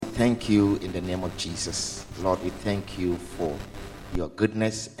thank you in the name of Jesus. Lord, we thank you for your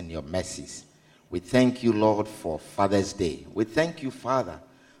goodness and your mercies. We thank you, Lord, for Father's Day. We thank you, Father,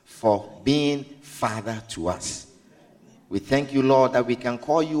 for being Father to us. We thank you, Lord, that we can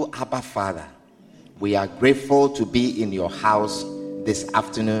call you Abba Father. We are grateful to be in your house this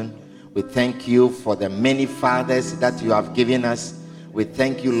afternoon. We thank you for the many fathers that you have given us. We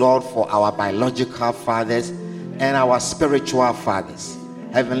thank you, Lord, for our biological fathers and our spiritual fathers.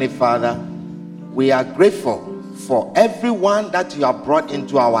 Heavenly Father, we are grateful for everyone that you have brought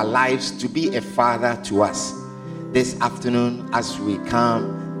into our lives to be a father to us. This afternoon, as we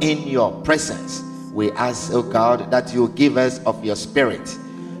come in your presence, we ask, oh God, that you give us of your spirit.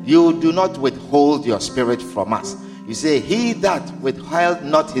 You do not withhold your spirit from us. You say, he that withheld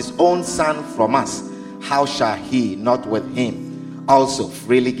not his own son from us, how shall he not with him also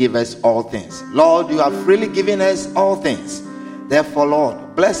freely give us all things? Lord, you have freely given us all things. Therefore,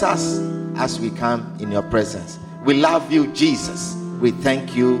 Lord, bless us as we come in your presence. We love you, Jesus. We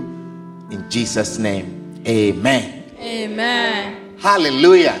thank you in Jesus' name. Amen. Amen.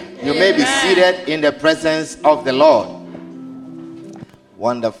 Hallelujah. You Amen. May be seated in the presence of the Lord.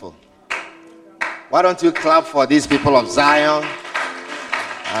 Wonderful. Why don't you clap for these people of Zion?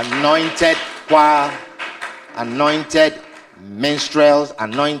 Anointed choir, anointed minstrels,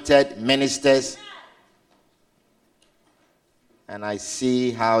 anointed ministers. And I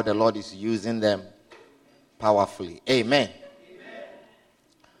see how the Lord is using them powerfully. Amen. Amen.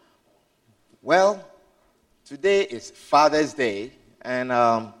 Well, today is Father's Day,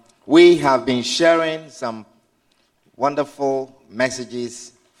 and we have been sharing some wonderful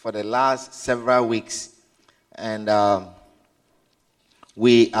messages for the last several weeks, and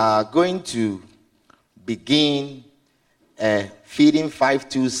we are going to begin Feeding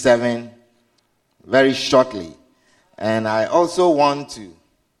 527 very shortly. And I also want to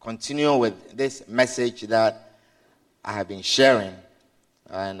continue with this message that I have been sharing.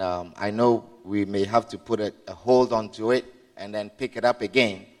 And I know we may have to put a hold onto it and then pick it up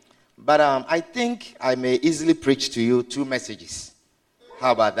again. But I think I may easily preach to you 2 messages.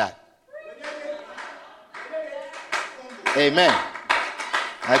 How about that? Amen.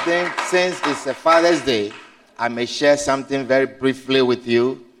 I think since it's a Father's Day, I may share something very briefly with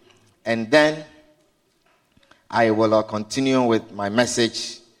you. And then I will continue with my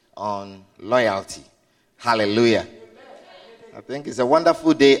message on loyalty. Hallelujah. I think it's a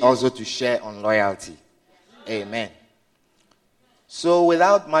wonderful day also to share on loyalty. Amen. So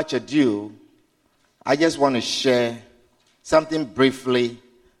without much ado, I just want to share something briefly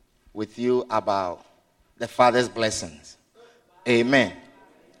with you about the Father's blessings. Amen.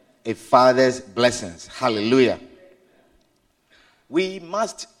 A Father's blessings. Hallelujah. We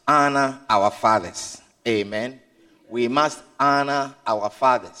must honor our fathers. Amen. We must honor our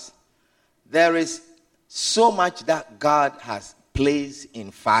fathers. There is so much that God has placed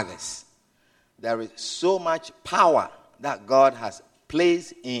in fathers. There is so much power that God has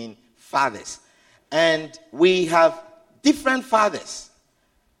placed in fathers. And we have different fathers.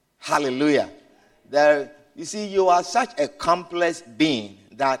 Hallelujah. You see, you are such a complex being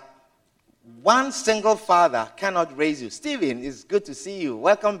that one single father cannot raise you. Stephen, it's good to see you.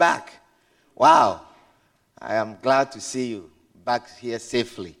 Welcome back. Wow. I am glad to see you back here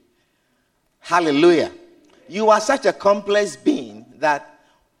safely. Hallelujah. You are such a complex being that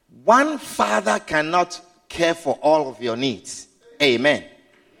one father cannot care for all of your needs. Amen.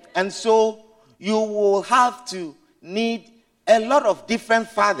 And so you will have to need a lot of different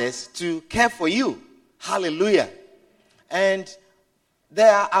fathers to care for you. Hallelujah. And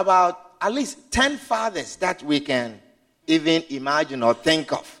there are about at least 10 fathers that we can even imagine or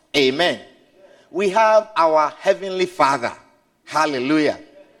think of. Amen. We have our Heavenly Father. Hallelujah.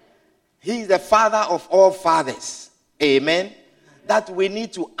 He is the Father of all fathers. Amen. That we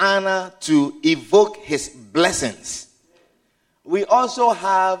need to honor to evoke His blessings. We also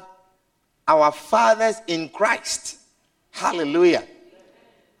have our fathers in Christ. Hallelujah.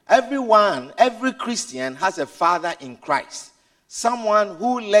 Every Christian has a father in Christ. Someone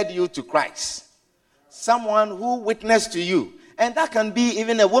who led you to Christ. Someone who witnessed to you. And that can be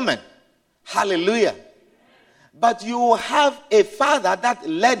even a woman. Hallelujah. But you have a father that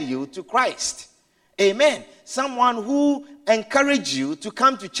led you to Christ. Amen. Someone who encouraged you to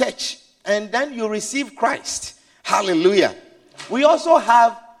come to church. And then you receive Christ. Hallelujah. We also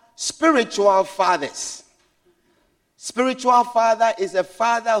have spiritual fathers. Spiritual father is a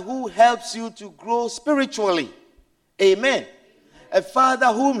father who helps you to grow spiritually. Amen. A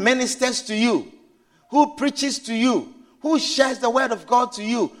father who ministers to you, who preaches to you, who shares the word of God to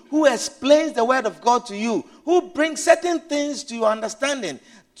you, who explains the word of God to you, who brings certain things to your understanding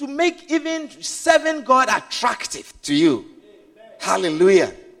to make even serving God attractive to you.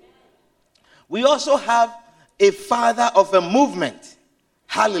 Hallelujah. We also have a father of a movement.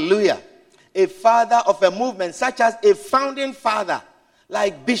 Hallelujah. A father of a movement, such as a founding father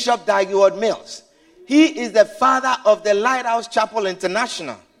like Bishop Dag Heward-Mills. He is the father of the Lighthouse Chapel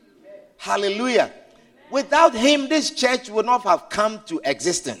International. Hallelujah. Without him, this church would not have come to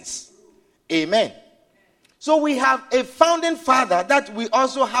existence. Amen. So we have a founding father that we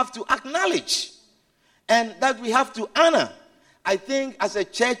also have to acknowledge and that we have to honor. I think as a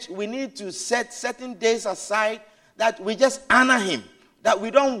church, we need to set certain days aside that we just honor him, that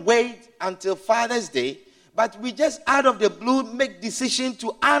we don't wait until Father's Day, but we just out of the blue make decision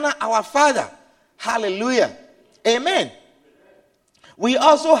to honor our father. Hallelujah. Amen. We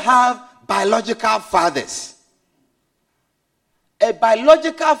also have biological fathers. A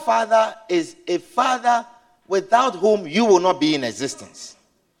biological father is a father without whom you will not be in existence.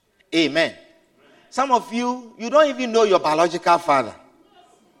 Amen. Some of you don't even know your biological father.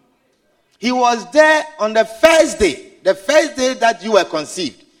 He was there on the first day that you were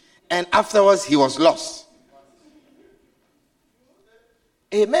conceived, and afterwards he was lost.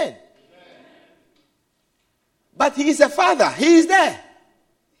 Amen. But he is a father. He is there.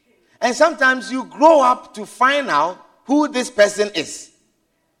 And sometimes you grow up to find out who this person is.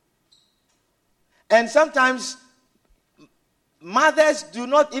 And sometimes mothers do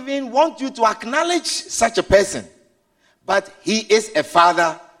not even want you to acknowledge such a person. But he is a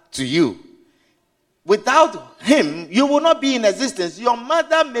father to you. Without him, you will not be in existence. Your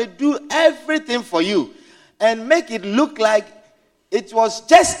mother may do everything for you and make it look like it was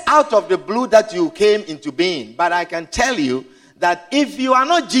just out of the blue that you came into being. But I can tell you that if you are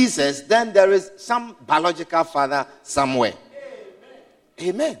not Jesus, then there is some biological father somewhere.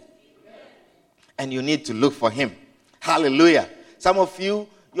 Amen. Amen. And you need to look for him. Hallelujah. Some of you,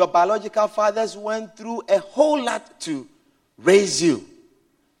 your biological fathers went through a whole lot to raise you.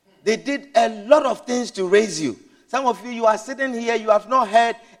 They did a lot of things to raise you. Some of you are sitting here, you have not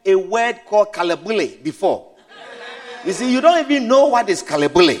heard a word called kalabule before. You see, you don't even know what is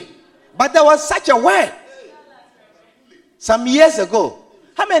kalabule. But there was such a word some years ago.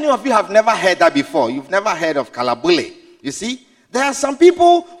 How many of you have never heard that before? You've never heard of kalabule. You see, there are some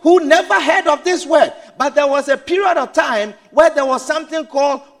people who never heard of this word. But there was a period of time where there was something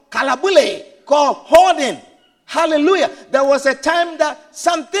called kalabule, called hoarding. Hallelujah. There was a time that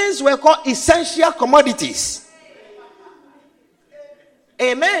some things were called essential commodities.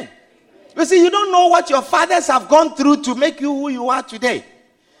 Amen. You see, you don't know what your fathers have gone through to make you who you are today.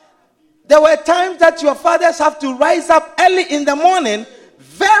 There were times that your fathers have to rise up early in the morning,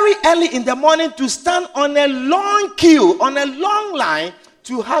 very early in the morning, to stand on a long queue, on a long line,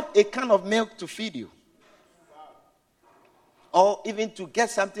 to have a can of milk to feed you. Or even to get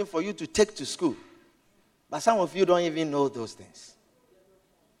something for you to take to school. But some of you don't even know those things.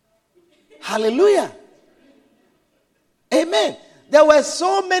 Hallelujah. Amen. There were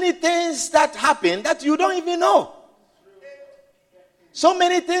so many things that happened that you don't even know. So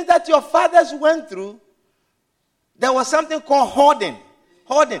many things that your fathers went through. There was something called hoarding.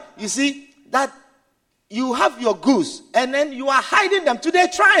 Hoarding. You see, that you have your goods and then you are hiding them. Today,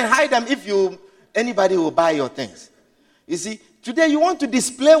 try and hide them if anybody will buy your things. You see, today you want to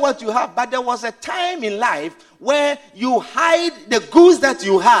display what you have, but there was a time in life where you hide the goods that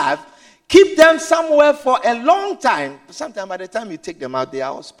you have, keep them somewhere for a long time. Sometimes by the time you take them out, they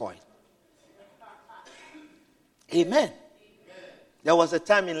are all spoiled. Amen. There was a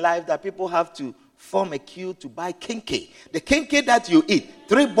time in life that people have to form a queue to buy kinky. The kinky that you eat,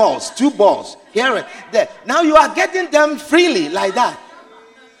 3 balls, 2 balls, here and there. Now you are getting them freely like that.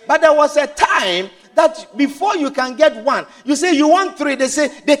 But there was a time that before you can get one, you say you want 3. They say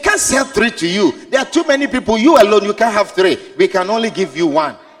they can't sell 3 to you. There are too many people. You alone, you can't have 3. We can only give you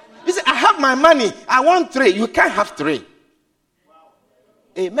 1. You say, I have my money. I want 3. You can't have 3.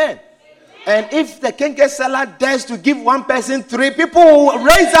 Amen. And if the kinky seller dares to give one person 3, people will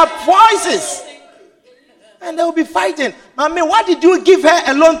raise up voices. And they will be fighting. Mommy, why did you give her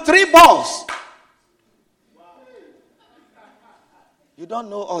alone 3 balls? You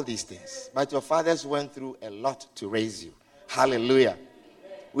don't know all these things. But your fathers went through a lot to raise you. Hallelujah.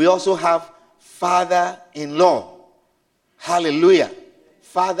 We also have father-in-law. Hallelujah.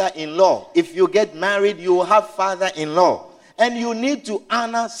 Father-in-law. If you get married, you will have father-in-law. And you need to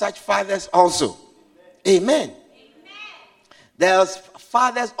honor such fathers also. Amen. There's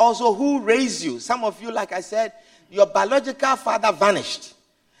fathers also who raise you. Some of you, like I said, your biological father vanished.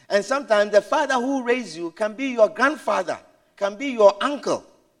 And sometimes the father who raised you can be your grandfather, can be your uncle.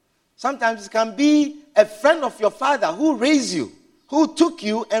 Sometimes it can be a friend of your father who raised you, who took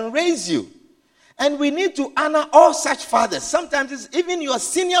you and raised you. And we need to honor all such fathers. Sometimes it's even your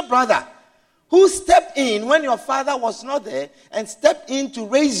senior brother who stepped in when your father was not there and stepped in to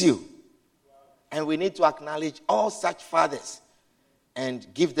raise you. And we need to acknowledge all such fathers and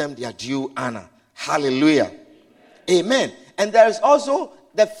give them their due honor. Hallelujah. Amen. And there is also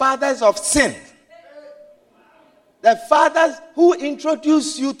the fathers of sin. The fathers who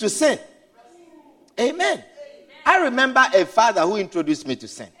introduce you to sin. Amen. I remember a father who introduced me to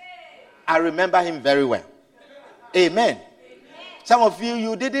sin. I remember him very well. Amen. Some of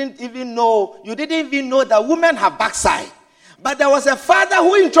you didn't even know that women have backside. But there was a father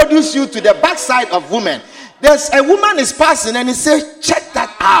who introduced you to the backside of women. There's a woman is passing and he says, check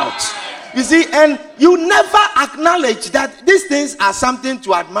that out. You see, and you never acknowledge that these things are something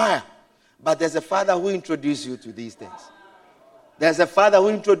to admire. But there's a father who introduced you to these things. There's a father who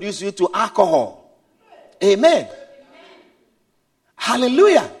introduced you to alcohol. Amen.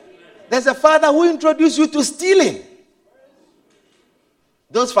 Hallelujah. There's a father who introduced you to stealing.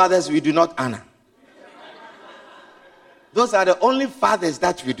 Those fathers we do not honor. Those are the only fathers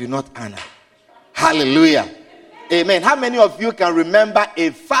that we do not honor. Hallelujah. Amen. How many of you can remember a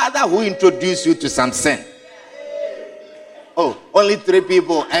father who introduced you to some sin? Oh, only 3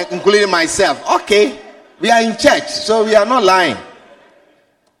 people, including myself. Okay, we are in church, so we are not lying.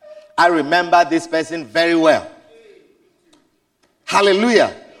 I remember this person very well.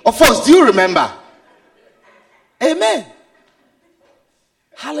 Hallelujah. Of course, do you remember? Amen.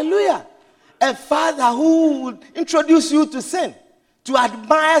 Hallelujah. A father who would introduce you to sin, to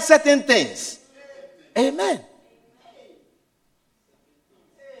admire certain things. Amen.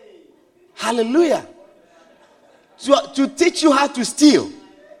 Hallelujah. To teach you how to steal.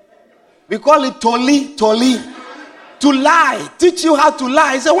 We call it toli. To lie. Teach you how to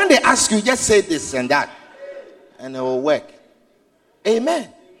lie. So when they ask you, just say this and that. And it will work. Amen.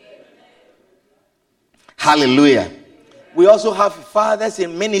 Hallelujah. We also have fathers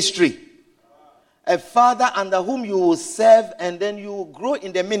in ministry. A father under whom you will serve and then you will grow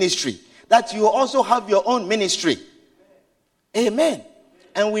in the ministry. That you also have your own ministry. Amen.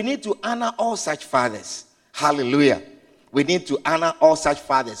 And we need to honor all such fathers. Hallelujah. We need to honor all such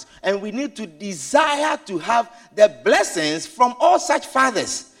fathers. And we need to desire to have the blessings from all such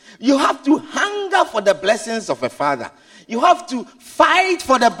fathers. You have to hunger for the blessings of a father. You have to fight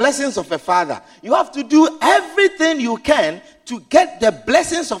for the blessings of a father. You have to do everything you can to get the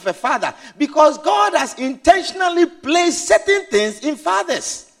blessings of a father. Because God has intentionally placed certain things in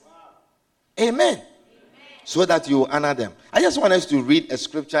fathers. Amen. So that you will honor them. I just want us to read a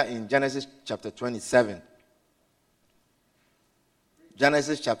scripture in Genesis chapter 27.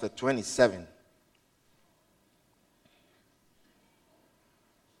 Genesis chapter 27.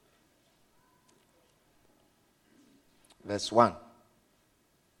 Verse 1.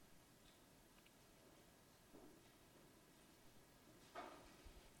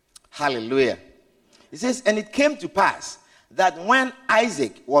 Hallelujah. It says, and it came to pass that when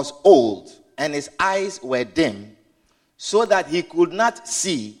Isaac was old and his eyes were dim, so that he could not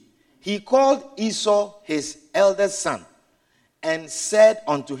see, he called Esau his eldest son, and said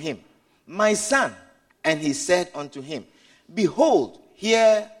unto him, my son. And he said unto him, behold,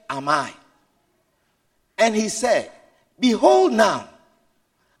 here am I. And he said, behold now,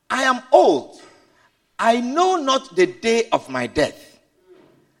 I am old. I know not the day of my death.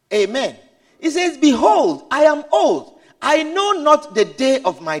 Amen. He says, behold, I am old. I know not the day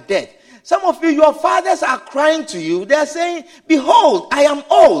of my death. Some of you, your fathers are crying to you. They're saying, behold, I am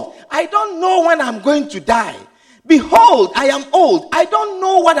old. I don't know when I'm going to die. Behold, I am old. I don't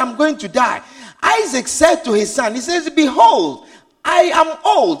know when I'm going to die. Isaac said to his son, he says, behold, I am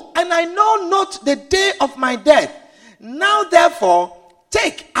old, and I know not the day of my death. Now therefore,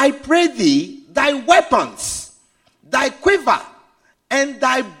 take, I pray thee, thy weapons, thy quiver, and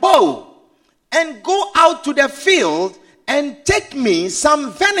thy bow, and go out to the field, and take me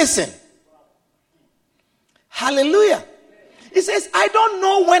some venison. Hallelujah. He says, I don't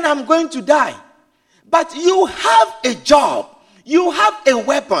know when I'm going to die. But you have a job. You have a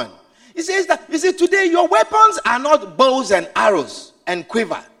weapon. He says that, you see, today your weapons are not bows and arrows and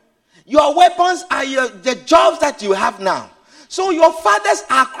quiver. Your weapons are the jobs that you have now. So your fathers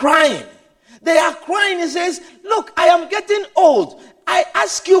are crying. They are crying. He says, look, I am getting old. I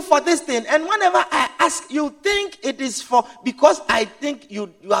ask you for this thing. And whenever I ask, you think it is for, because I think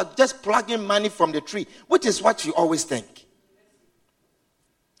you are just plugging money from the tree, which is what you always think.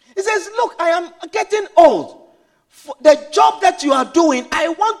 He says, look, I am getting old. For the job that you are doing, I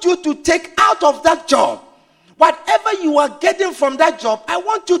want you to take out of that job. Whatever you are getting from that job, I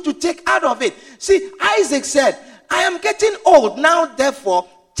want you to take out of it. See, Isaac said, I am getting old. Now, therefore,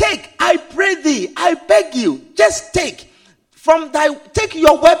 take, I pray thee, I beg you, just take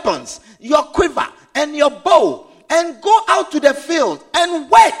your weapons, your quiver, and your bow, and go out to the field and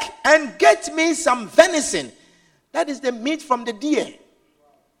work and get me some venison. That is the meat from the deer.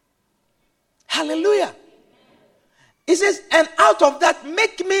 Hallelujah. He says, and out of that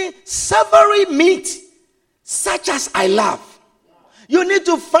make me savory meat, such as I love. You need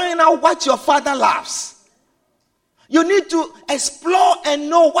to find out what your father loves. You need to explore and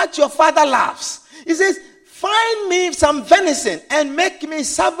know what your father loves. He says, find me some venison and make me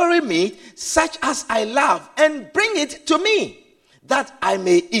savory meat, such as I love, and bring it to me, that I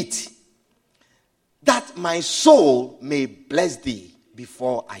may eat, that my soul may bless thee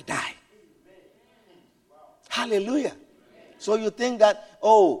before I die. Hallelujah. So you think that,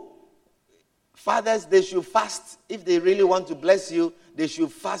 fathers, they should fast. If they really want to bless you, they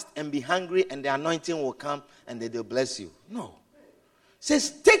should fast and be hungry, and the anointing will come and they'll bless you. No. It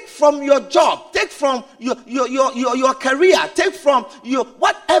says, take from your job, take from your career, take from your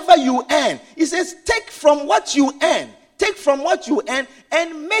whatever you earn. He says, take from what you earn. Take from what you earn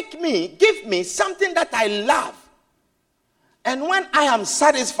and give me something that I love. And when I am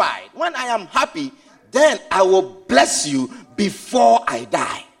satisfied, when I am happy, then I will bless you before I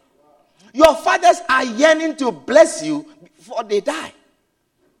die. Your fathers are yearning to bless you before they die.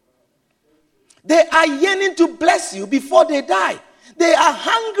 They are yearning to bless you before they die. They are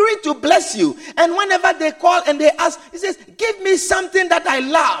hungry to bless you. And whenever they call and they ask, he says, give me something that I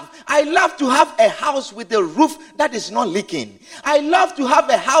love. I love to have a house with a roof that is not leaking. I love to have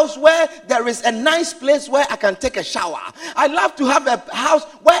a house where there is a nice place where I can take a shower. I love to have a house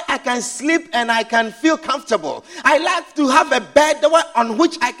where I can sleep and I can feel comfortable. I like to have a bed on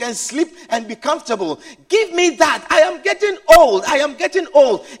which I can sleep and be comfortable. Give me that. I am getting old. I am getting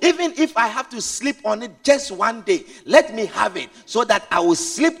old. Even if I have to sleep on it just one day, let me have it so that I will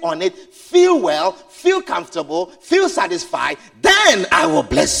sleep on it, feel well, feel comfortable, feel satisfied. Then I will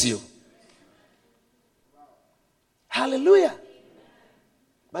bless you. Hallelujah.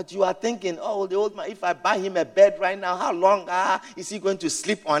 But you are thinking, the old man, if I buy him a bed right now, how long is he going to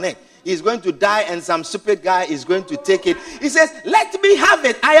sleep on it? He's going to die and some stupid guy is going to take it. He says, let me have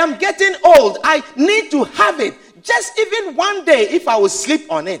it. I am getting old. I need to have it. Just even one day, if I will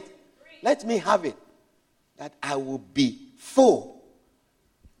sleep on it, let me have it. That I will be full.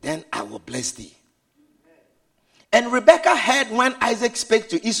 Then I will bless thee. And Rebekah heard when Isaac spake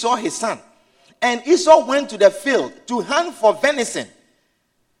to Esau his son. And Esau went to the field to hunt for venison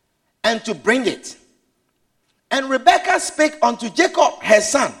and to bring it. And Rebekah spake unto Jacob her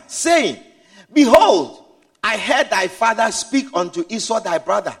son, saying, behold, I heard thy father speak unto Esau thy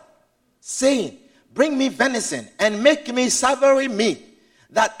brother, saying, bring me venison and make me savory meat,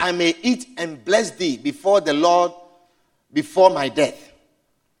 that I may eat and bless thee before the Lord before my death.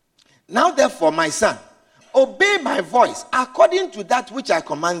 Now therefore, my son, obey my voice according to that which I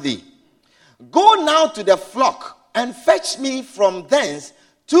command thee. Go now to the flock and fetch me from thence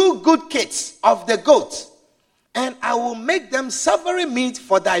 2 good kits of the goats, and I will make them savory meat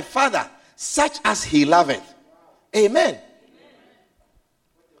for thy father, such as he loveth. Amen.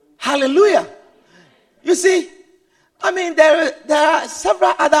 Hallelujah. You see, there are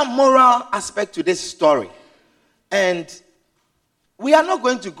several other moral aspects to this story. And we are not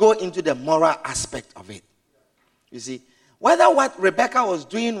going to go into the moral aspect of it. You see, whether what Rebekah was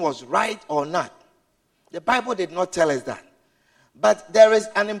doing was right or not, the Bible did not tell us that. But there is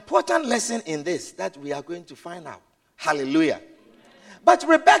an important lesson in this that we are going to find out. Hallelujah. But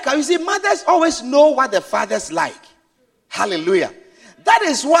Rebekah, you see, mothers always know what the fathers like. Hallelujah. That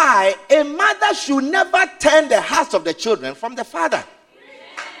is why a mother should never turn the hearts of the children from the father.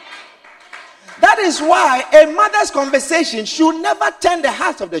 That is why a mother's conversation should never turn the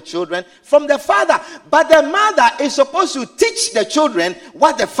hearts of the children from the father. But the mother is supposed to teach the children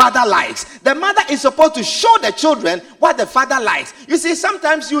what the father likes. The mother is supposed to show the children what the father likes. You see,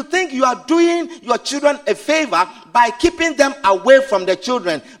 sometimes you think you are doing your children a favor by keeping them away from the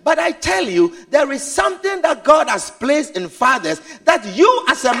children. But I tell you, there is something that God has placed in fathers that you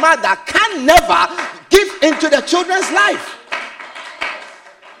as a mother can never give into the children's life.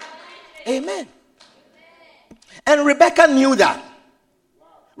 Amen. And Rebekah knew that.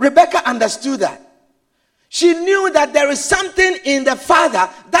 Rebekah understood that. She knew that there is something in the father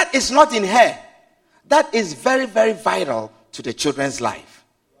that is not in her. That is very, very vital to the children's life.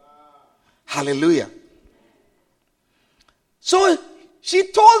 Hallelujah. So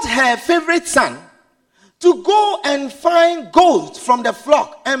she told her favorite son to go and find goat from the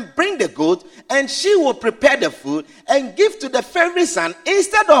flock and bring the goat, and she will prepare the food and give to the favorite son.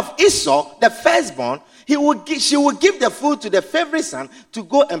 Instead of Esau, the firstborn, she will give the food to the favorite son to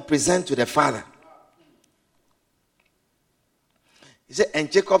go and present to the father. He said,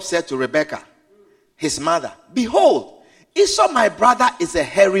 and Jacob said to Rebekah, his mother, behold, Esau my brother is a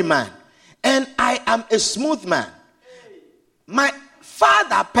hairy man, and I am a smooth man. My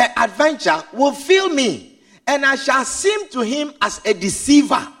father peradventure will feel me, and I shall seem to him as a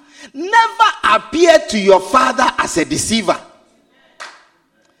deceiver. Never appear to your father as a deceiver.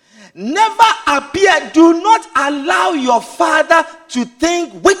 Never appear. Do not allow your father to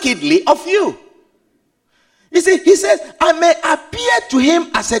think wickedly of you. You see, he says, I may appear to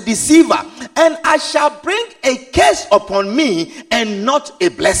him as a deceiver, and I shall bring a curse upon me and not a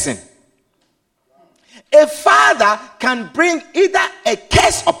blessing. A father can bring either a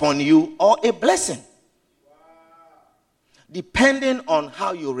curse upon you or a blessing, depending on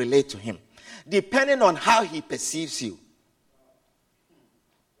how you relate to him, depending on how he perceives you.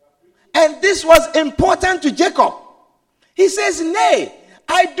 And this was important to Jacob. He says, nay,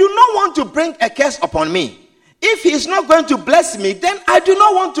 I do not want to bring a curse upon me. If he is not going to bless me, then I do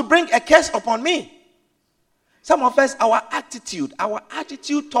not want to bring a curse upon me. Some of us, our attitude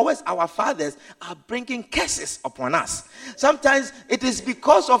towards our fathers are bringing curses upon us. Sometimes it is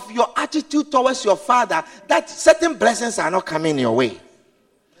because of your attitude towards your father that certain blessings are not coming your way.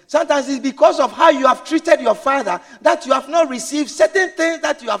 Sometimes it's because of how you have treated your father that you have not received certain things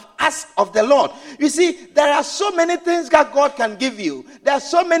that you have asked of the Lord. You see, there are so many things that God can give you. There are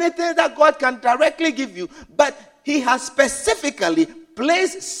so many things that God can directly give you. But he has specifically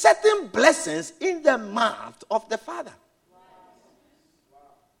placed certain blessings in the mouth of the father.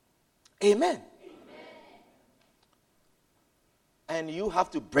 Amen. And you have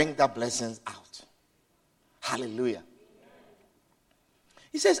to bring the blessings out. Hallelujah.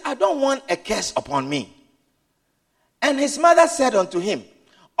 He says, I don't want a curse upon me. And his mother said unto him,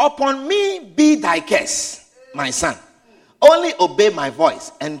 upon me be thy curse, my son. Only obey my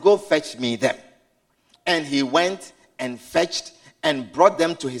voice and go fetch me them. And he went and fetched and brought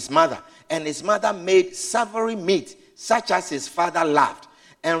them to his mother. And his mother made savory meat, such as his father loved.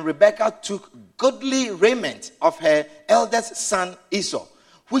 And Rebekah took goodly raiment of her eldest son Esau,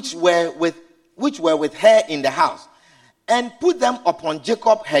 which were with her in the house, and put them upon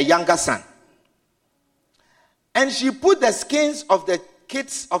Jacob, her younger son. And she put the skins of the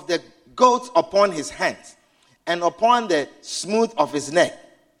kids of the goats upon his hands, and upon the smooth of his neck.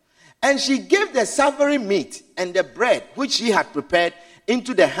 And she gave the savory meat and the bread which she had prepared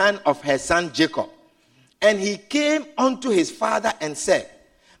into the hand of her son Jacob. And he came unto his father and said,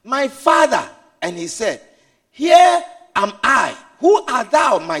 my father. And he said, here am I. Who art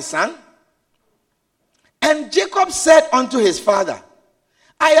thou, my son? And Jacob said unto his father,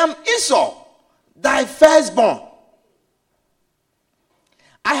 I am Esau, thy firstborn.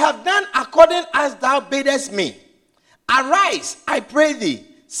 I have done according as thou bidest me. Arise, I pray thee,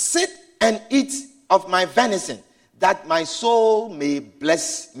 sit and eat of my venison, that my soul may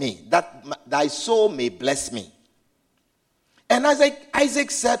bless me, that thy soul may bless me. And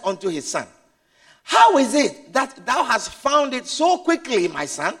Isaac said unto his son, how is it that thou hast found it so quickly, my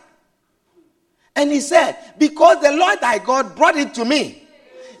son? And he said, because the Lord thy God brought it to me.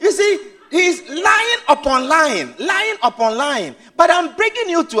 You see, he's lying upon lying. But I'm bringing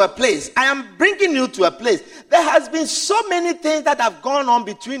you to a place. I am bringing you to a place. There has been so many things that have gone on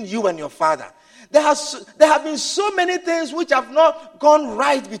between you and your father. There have been so many things which have not gone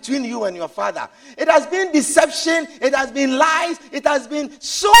right between you and your father. It has been deception. It has been lies. It has been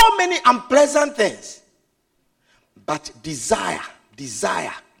so many unpleasant things. But desire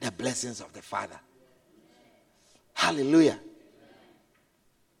the blessings of the Father. Hallelujah.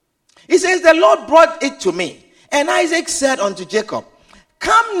 He says, the Lord brought it to me. And Isaac said unto Jacob,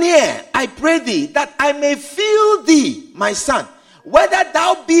 come near, I pray thee, that I may feel thee, my son, whether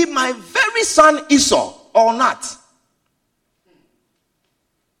thou be my very son Esau or not.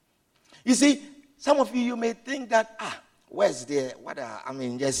 You see, some of you may think that, where's the,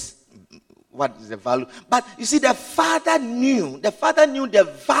 what is the value? But you see, the father knew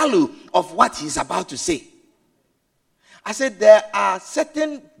the value of what he's about to say. I said there are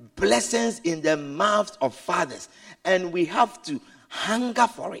certain blessings in the mouths of fathers, and we have to hunger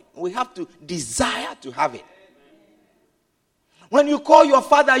for it. We have to desire to have it. When you call your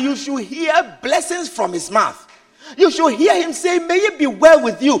father, you should hear blessings from his mouth. You should hear him say, may it be well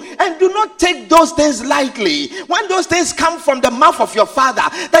with you. And do not take those things lightly. When those things come from the mouth of your father,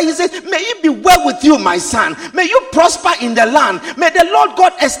 that he says, may it be well with you, my son. May you prosper in the land. May the Lord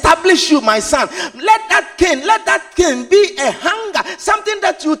God establish you, my son. Let that king be a hunger, something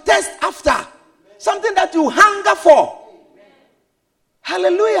that you thirst after, something that you hunger for.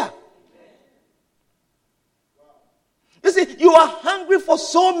 Hallelujah. You see, you are hungry for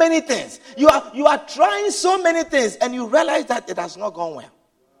so many things. You are trying so many things, and you realize that it has not gone well.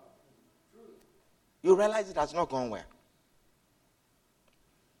 You realize it has not gone well.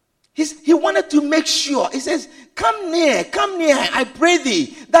 He wanted to make sure. He says, come near, I pray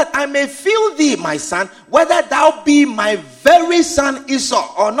thee, that I may feel thee, my son, whether thou be my very son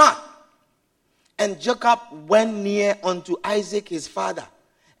Esau or not. And Jacob went near unto Isaac his father,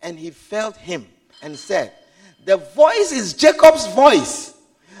 and he felt him, and said, the voice is Jacob's voice,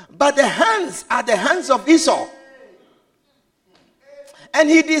 but the hands are the hands of Esau. And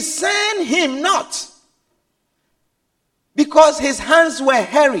he discerned him not, because his hands were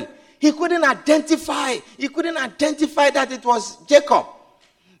hairy. He couldn't identify that it was Jacob,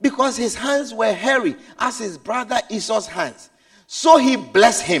 because his hands were hairy as his brother Esau's hands. So he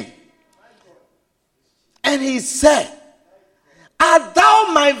blessed him. And he said, art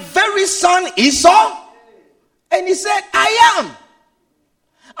thou my very son Esau? And he said, I am.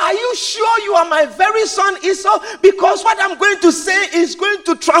 Are you sure you are my very son Esau? Because what I'm going to say is going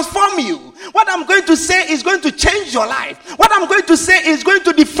to transform you. What I'm going to say is going to change your life. What I'm going to say is going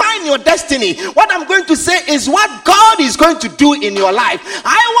to define your destiny. What I'm going to say is what God is going to do in your life.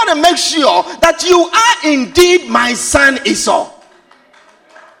 I want to make sure that you are indeed my son Esau.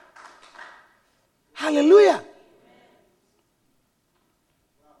 Hallelujah.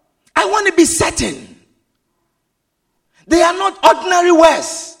 I want to be certain. They are not ordinary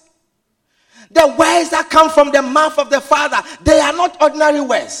words. The words that come from the mouth of the Father, they are not ordinary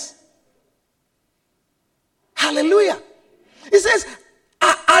words. Hallelujah. He says,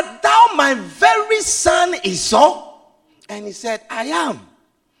 art thou my very son Esau? And he said, I am.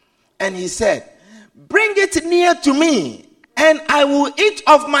 And he said, bring it near to me, and I will eat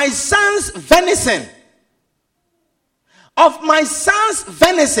of my son's venison. Of my son's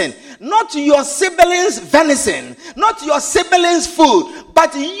venison, not your siblings' venison, not your siblings' food,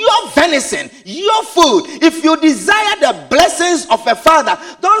 but your venison, your food. If you desire the blessings of a father,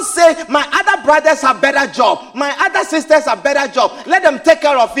 don't say, my other brothers have better job, my other sisters have better job, let them take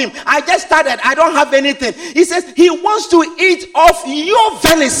care of him. I just started, I don't have anything. He says he wants to eat of your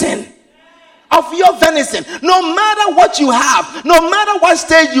venison. Of your venison. No matter what you have, no matter what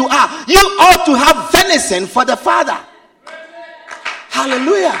stage you are, you ought to have venison for the Father.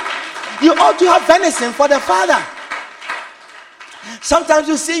 Hallelujah. You ought to have venison for the Father. Sometimes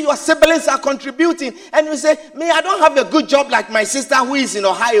you see your siblings are contributing, and you say, me, I don't have a good job like my sister who is in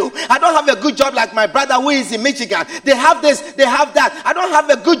Ohio. I don't have a good job like my brother who is in Michigan. They have this, they have that. I don't have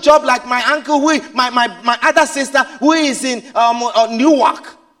a good job like my uncle my other sister who is in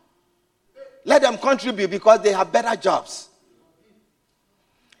Newark. Let them contribute because they have better jobs.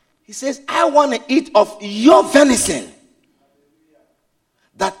 He says, I want to eat of your venison,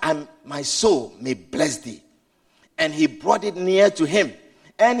 that my soul may bless thee. And he brought it near to him,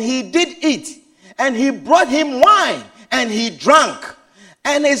 and he did eat, and he brought him wine, and he drank.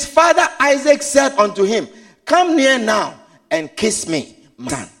 And his father Isaac said unto him, come near now and kiss me, my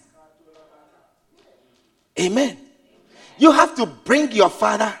son. Amen. You have to bring your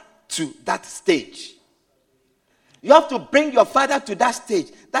father to that stage. You have to bring your father to that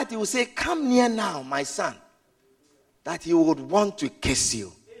stage that he will say, come near now, my son. That he would want to kiss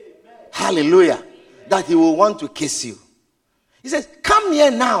you. Amen. Hallelujah. That he will want to kiss you. He says, come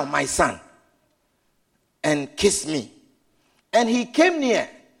near now, my son, and kiss me. And he came near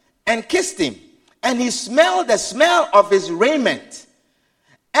and kissed him. And he smelled the smell of his raiment,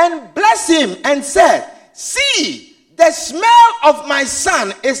 and blessed him, and said, see, the smell of my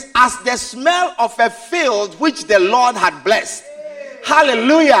son is as the smell of a field which the Lord had blessed.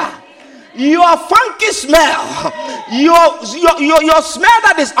 Hallelujah. Your funky smell, your smell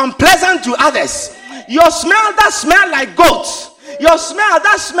that is unpleasant to others, your smell that smell like goats, your smell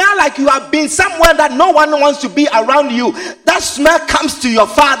that smell like you have been somewhere that no one wants to be around you, that smell comes to your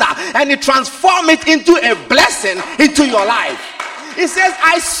father and he transforms it into a blessing into your life. He says,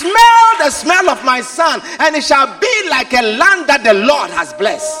 I smell the smell of my son, and it shall be like a land that the Lord has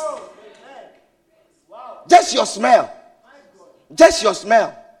blessed. Just your smell. Just your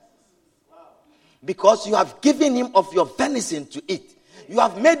smell. Because you have given him of your venison to eat. You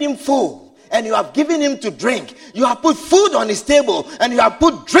have made him full, and you have given him to drink. You have put food on his table, and you have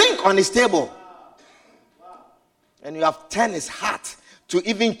put drink on his table. And you have turned his heart to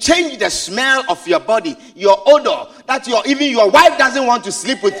even change the smell of your body, your odor, that even your wife doesn't want to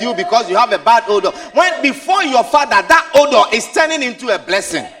sleep with you because you have a bad odor. When before your father, that odor is turning into a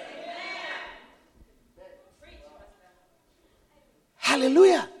blessing.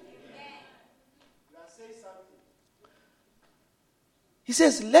 Hallelujah. He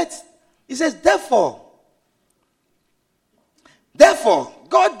says, therefore, Therefore,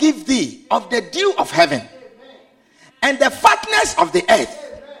 God give thee of the dew of heaven, and the fatness of the earth,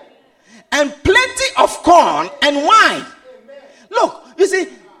 and plenty of corn and wine. Look, you see,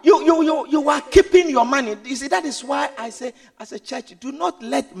 you are keeping your money. You see, that is why I say, as a church, do not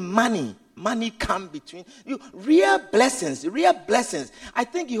let money come between you. Real blessings. I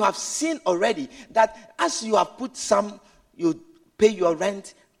think you have seen already that as you have put some, you pay your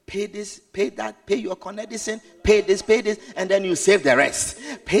rent, pay this, pay that, pay your connection, pay this, and then you save the rest.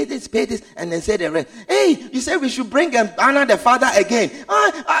 Pay this, and then save the rest. Hey, you say we should bring and honor the Father again.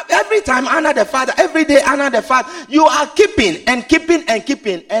 Every time honor the Father, every day honor the Father. You are keeping,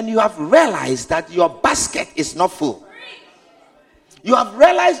 and you have realized that your basket is not full. You have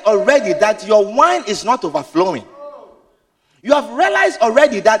realized already that your wine is not overflowing. You have realized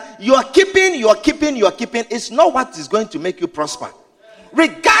already that you are keeping. It's not what is going to make you prosper.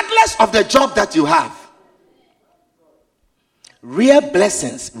 Regardless of the job that you have. Real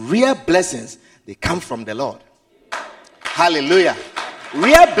blessings, they come from the Lord. Hallelujah.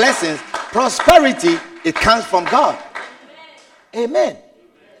 Real blessings, prosperity, it comes from God. Amen.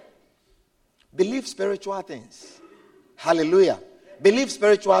 Believe spiritual things. Hallelujah. Believe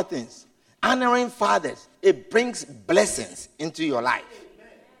spiritual things. Honoring fathers, it brings blessings into your life.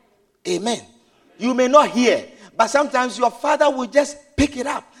 Amen. You may not hear, but sometimes your father will just pick it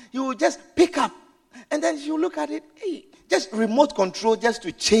up. He will just pick up. And then you look at it. Hey, just remote control just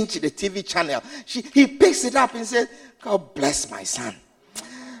to change the TV channel. He picks it up and says, God bless my son.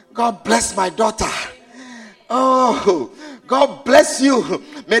 God bless my daughter. Oh, God bless you.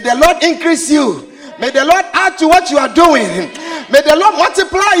 May the Lord increase you. May the Lord add to what you are doing. May the Lord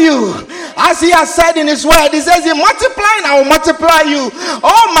multiply you. As he has said in his word, he says, in multiplying, I will multiply you.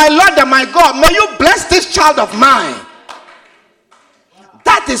 Oh, my Lord and my God, may you bless this child of mine.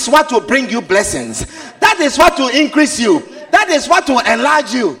 That is what will bring you blessings. That is what will increase you. That is what will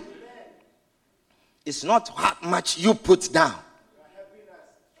enlarge you. It's not how much you put down.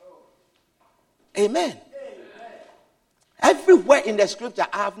 Amen. Everywhere in the scripture,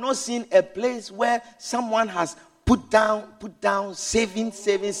 I have not seen a place where someone has put down, saving,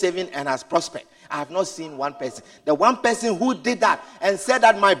 and has prospered. I have not seen one person. The one person who did that and said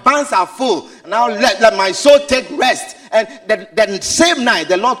that my barns are full, now let my soul take rest. And the same night,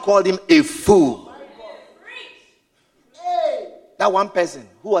 the Lord called him a fool. That one person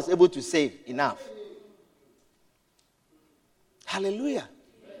who was able to save enough. Hallelujah.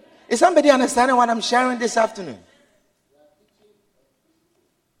 Is somebody understanding what I'm sharing this afternoon?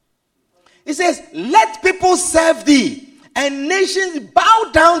 He says, let people serve thee, and nations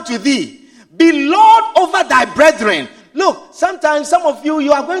bow down to thee. Be Lord over thy brethren. Look, sometimes some of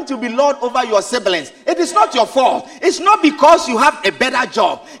you are going to be Lord over your siblings. It is not your fault. It's not because you have a better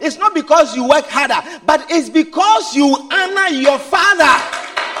job. It's not because you work harder. But it's because you honor your father.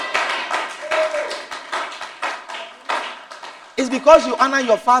 It's because you honor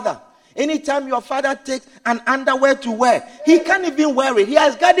your father. Anytime your father takes an underwear to wear, he can't even wear it. He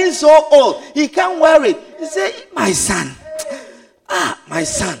has gotten so old, he can't wear it. He says, my son, my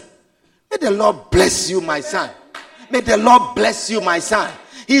son, may the Lord bless you, my son. May the Lord bless you, my son.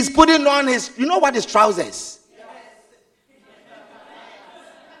 He's putting on his, you know what, his trousers.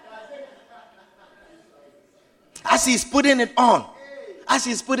 As he's putting it on,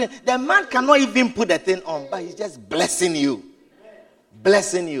 the man cannot even put the thing on, but he's just blessing you.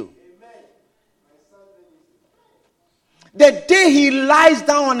 Blessing you. The day he lies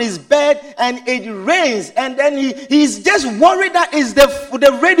down on his bed and it rains, and then he's just worried that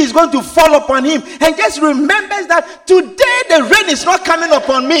the rain is going to fall upon him, and just remembers that today the rain is not coming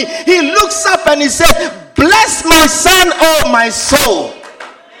upon me. He looks up and he says, bless my son, oh my soul.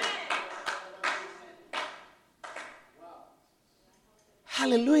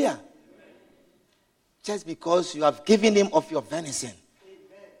 Hallelujah. Just because you have given him of your venison.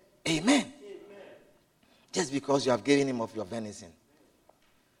 Amen. Just because you have given him of your venison.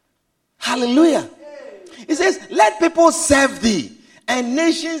 Hallelujah. It says, let people serve thee, and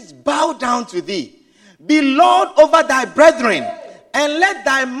nations bow down to thee. Be Lord over thy brethren, and let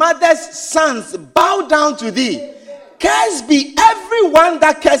thy mother's sons bow down to thee. Cursed be everyone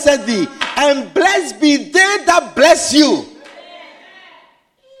that curseth thee, and blessed be they that bless you.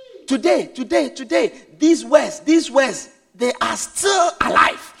 Today, these words, they are still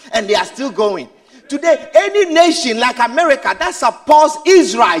alive, and they are still going. Today, any nation like America that supports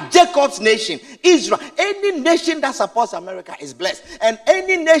Israel, Jacob's nation, Israel, any nation that supports America is blessed. And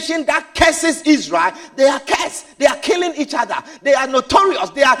any nation that curses Israel, they are cursed. They are killing each other. They are notorious.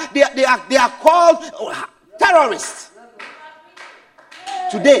 They are called terrorists.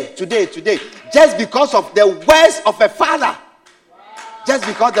 Today, just because of the words of a father. Just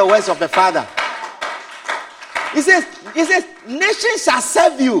because the words of the Father. He says, nations shall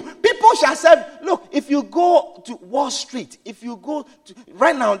serve you. People shall serve. Look, if you go to Wall Street, if you go to,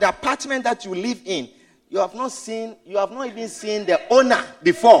 right now, the apartment that you live in, you have not even seen the owner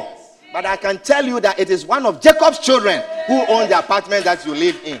before. But I can tell you that it is one of Jacob's children who own the apartment that you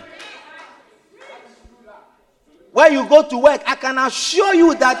live in. Where you go to work, I can assure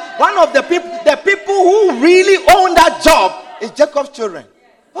you that one of the people who really own that job is Jacob's children.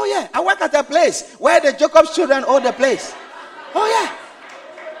 Oh yeah, I work at a place where the Jacob's children own the place. Oh yeah,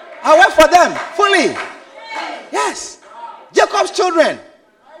 I work for them fully. Yes, Jacob's children.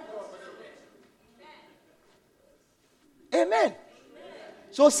 Amen.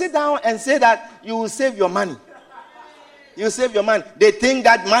 So sit down and say that you will save your money. You save your money. They think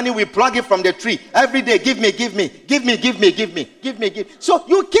that money we plug it from the tree every day. Give me. So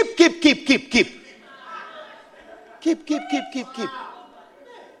you keep.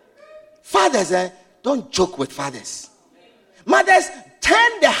 Fathers, don't joke with fathers. Mothers,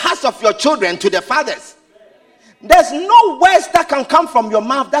 turn the hearts of your children to the fathers. There's no words that can come from your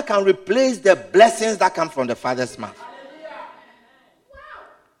mouth that can replace the blessings that come from the father's mouth.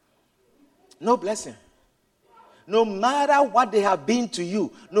 No blessing. No matter what they have been to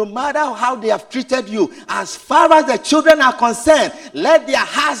you, no matter how they have treated you, as far as the children are concerned, let their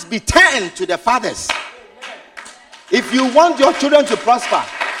hearts be turned to the fathers. If you want your children to prosper,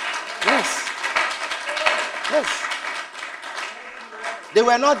 yes. They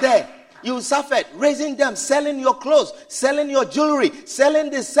were not there. You suffered raising them, selling your clothes, selling your jewelry, selling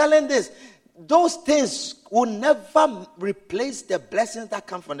this. Those things will never replace the blessings that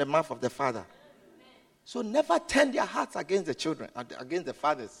come from the mouth of the father. So never turn their hearts against the children, against the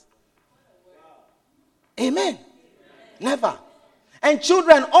fathers. Amen. Never. And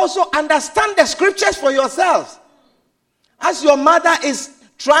children, also understand the scriptures for yourselves. As your mother is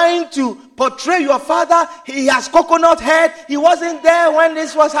trying to portray your father, he has coconut head. He wasn't there when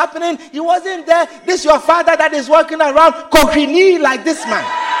this was happening. He wasn't there. This your father that is walking around Kohini like this man.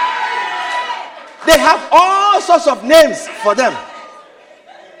 They have all sorts of names for them.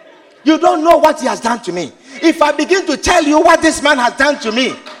 You don't know what he has done to me. If I begin to tell you what this man has done to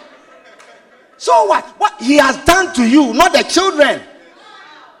me, so what? What he has done to you, not the children.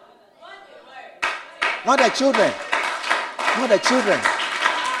 Not the children. Not the children.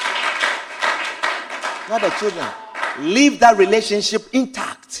 Not the children. Leave that relationship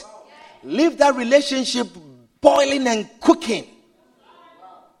intact. Leave that relationship boiling and cooking.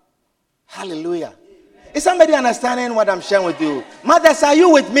 Hallelujah. Is somebody understanding what I'm sharing with you? Mothers, are you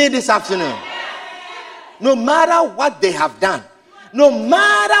with me this afternoon? No matter what they have done,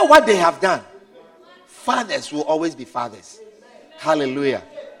 fathers will always be fathers. Hallelujah.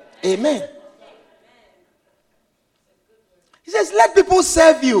 Amen. He says, let people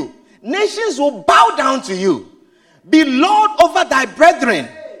serve you. Nations will bow down to you. Be lord over thy brethren.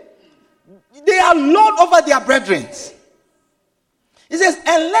 They are lord over their brethren. He says,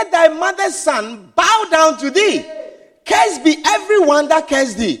 and let thy mother's son bow down to thee. Cursed be everyone that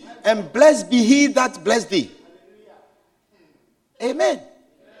cursed thee, and blessed be he that blessed thee. Amen.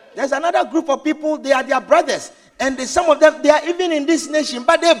 There's another group of people, they are their brothers. And some of them, they are even in this nation,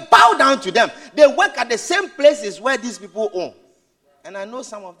 but they bow down to them. They work at the same places where these people own. And I know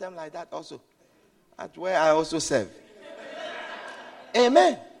some of them like that also. At where I also serve.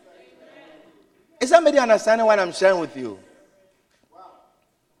 Amen. Is somebody understanding what I'm sharing with you?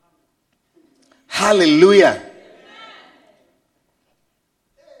 Hallelujah.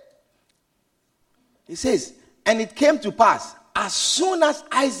 He says, and it came to pass, as soon as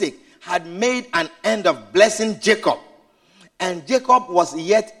Isaac had made an end of blessing Jacob, and Jacob was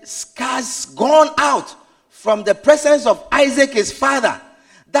yet scarce gone out from the presence of Isaac his father,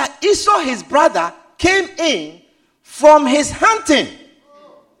 that Esau his brother came in from his hunting.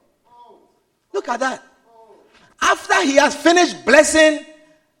 Look at that. After he has finished blessing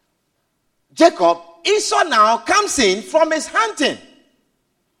Jacob, Esau now comes in from his hunting.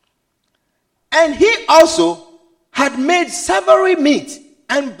 And he also had made savory meat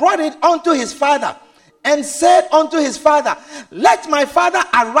and brought it unto his father, and said unto his father, let my father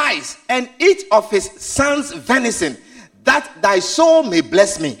arise and eat of his son's venison, that thy soul may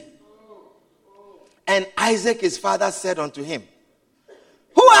bless me. And Isaac his father said unto him,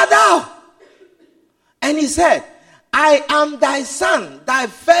 who art thou? And he said, I am thy son, thy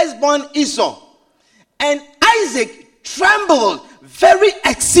firstborn Esau. And Isaac trembled very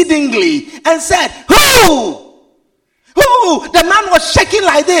exceedingly and said, Who Who? The man was shaking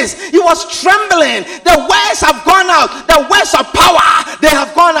like this. He was trembling. The words have gone out. The words of power, they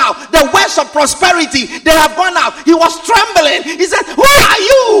have gone out. The words of prosperity, they have gone out. He was trembling. He said, who are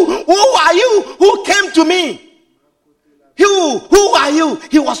you? Who are you? Who came to me? Who are you?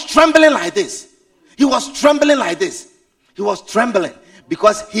 He was trembling like this. He was trembling like this. He was trembling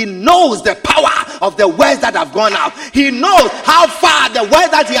because he knows the power of the words that have gone out. He knows how far the word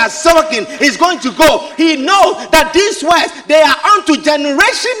that he has spoken is going to go. He knows that these words, they are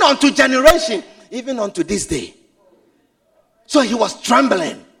unto generation, even unto this day. So he was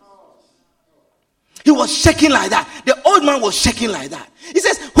trembling. He was shaking like that. The old man was shaking like that. He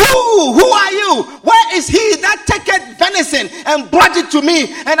says, who are you? Where is he that taketh venison and brought it to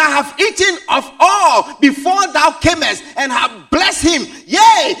me? And I have eaten of all before thou camest, and have blessed him.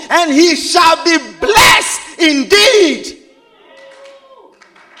 Yea, and he shall be blessed indeed.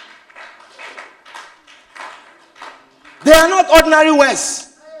 They are not ordinary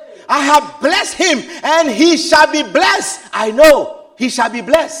words. I have blessed him, and he shall be blessed. I know he shall be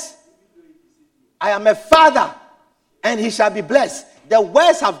blessed. I am a father, and he shall be blessed. The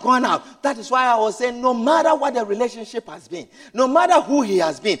words have gone out. That is why I was saying, no matter what the relationship has been, no matter who he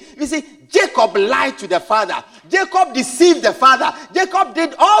has been. You see, Jacob lied to the father. Jacob deceived the father. Jacob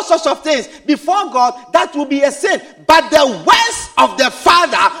did all sorts of things before God. That will be a sin. But the words of the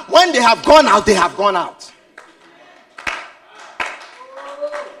father, when they have gone out, they have gone out.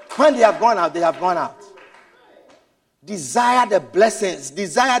 When they have gone out, they have gone out. Desire the blessings.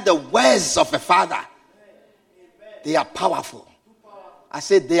 Desire the words of a father. They are powerful. I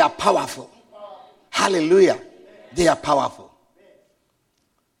said they are powerful. Hallelujah. They are powerful.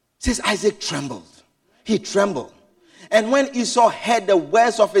 It says Isaac trembled. He trembled. And when Esau heard the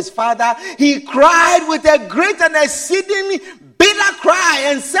words of his father, he cried with a great and exceedingly bitter cry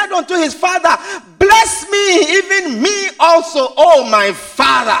and said unto his father, bless me, even me also, O my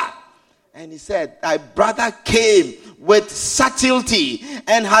father. And he said, thy brother came with subtlety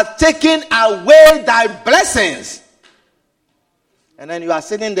and hath taken away thy blessings. And then you are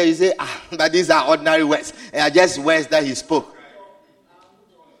sitting there, you say, but these are ordinary words. They are just words that he spoke.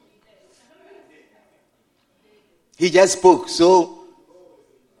 He just spoke. So,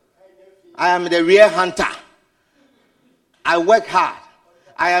 I am the real hunter. I work hard.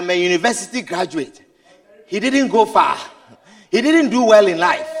 I am a university graduate. He didn't go far. He didn't do well in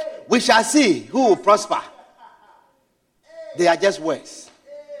life. We shall see who will prosper. They are just words.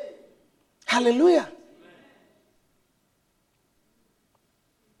 Hallelujah.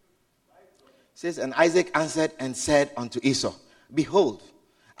 Says, and Isaac answered and said unto Esau, behold,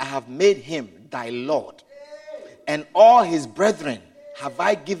 I have made him thy Lord, and all his brethren have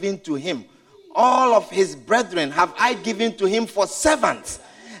I given to him. All of his brethren have I given to him for servants,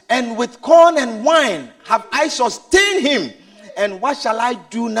 and with corn and wine have I sustained him. And what shall I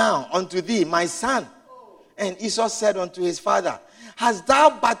do now unto thee, my son? And Esau said unto his father, hast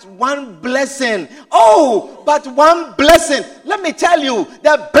thou but one blessing? Oh, but one blessing. Let me tell you,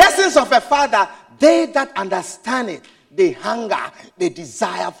 the blessings of a father, they that understand it, they hunger, they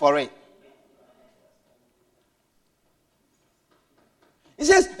desire for it. He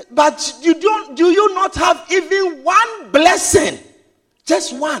says, but do you not have even one blessing?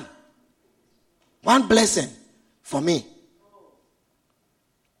 Just one. One blessing for me.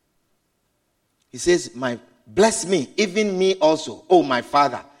 He says, bless me, even me also, oh my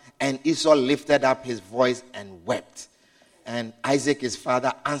father. And Esau lifted up his voice and wept. And Isaac his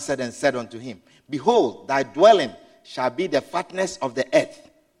father answered and said unto him, behold, thy dwelling shall be the fatness of the earth,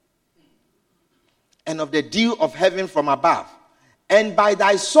 and of the dew of heaven from above. And by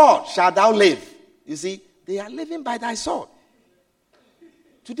thy sword shalt thou live. You see, they are living by thy sword.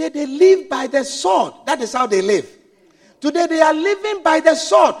 Today they live by the sword. That is how they live. Today they are living by the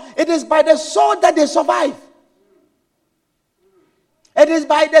sword. It is by the sword that they survive. It is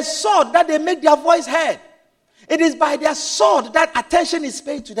by the sword that they make their voice heard. It is by their sword that attention is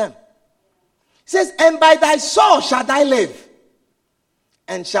paid to them. It says, and by thy sword shalt thou live,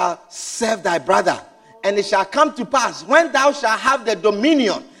 and shall serve thy brother. And it shall come to pass, when thou shalt have the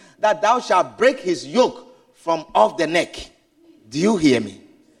dominion, that thou shalt break his yoke from off the neck. Do you hear me?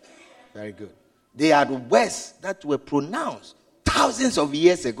 Very good. They are the words that were pronounced thousands of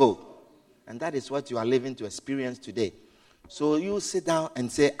years ago. And that is what you are living to experience today. So you sit down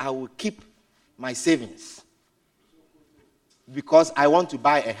and say, I will keep my savings because I want to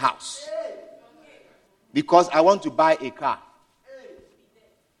buy a house, because I want to buy a car,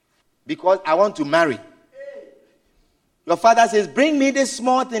 because I want to marry. Your father says, bring me this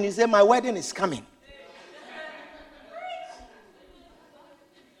small thing. You say, my wedding is coming.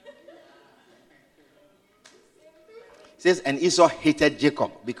 says, and Esau hated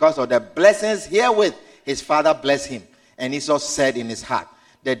Jacob because of the blessings herewith his father blessed him. And Esau said in his heart,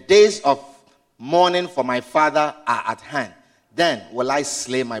 the days of mourning for my father are at hand. Then will I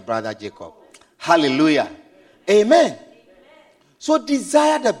slay my brother Jacob. Hallelujah. Amen. So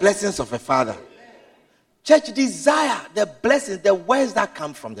desire the blessings of a father. Church, desire the blessings, the words that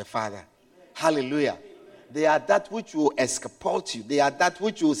come from the Father. Hallelujah. They are that which will escapult you. They are that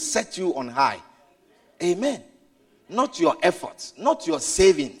which will set you on high. Amen. Not your efforts, not your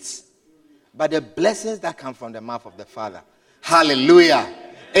savings, but the blessings that come from the mouth of the Father. Hallelujah.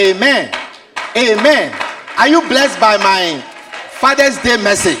 Amen. Amen. Are you blessed by my Father's Day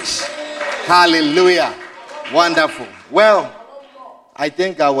message? Hallelujah. Wonderful. Well, I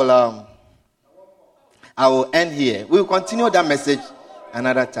think I will end here. We will continue that message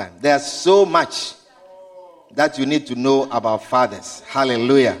another time. There's so much that you need to know about fathers.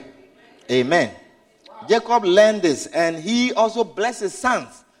 Hallelujah. Amen. Jacob learned this, and he also blessed his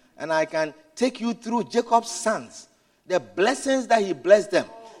sons. And I can take you through Jacob's sons, the blessings that he blessed them,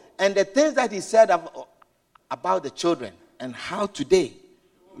 and the things that he said about the children, and how today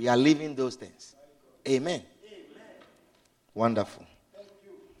we are living those things. Amen. Wonderful.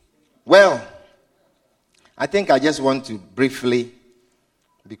 Well, I think I just want to briefly,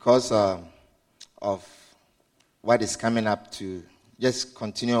 because of what is coming up, to just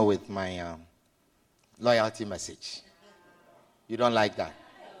continue with my loyalty message. You don't like that?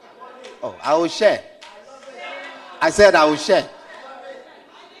 Oh, I will share. I said I will share.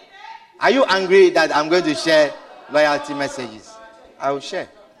 Are you angry that I'm going to share loyalty messages? I will share.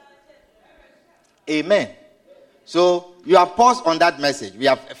 Amen. So you are paused on that message. We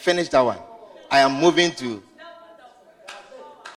have finished that one. I am moving to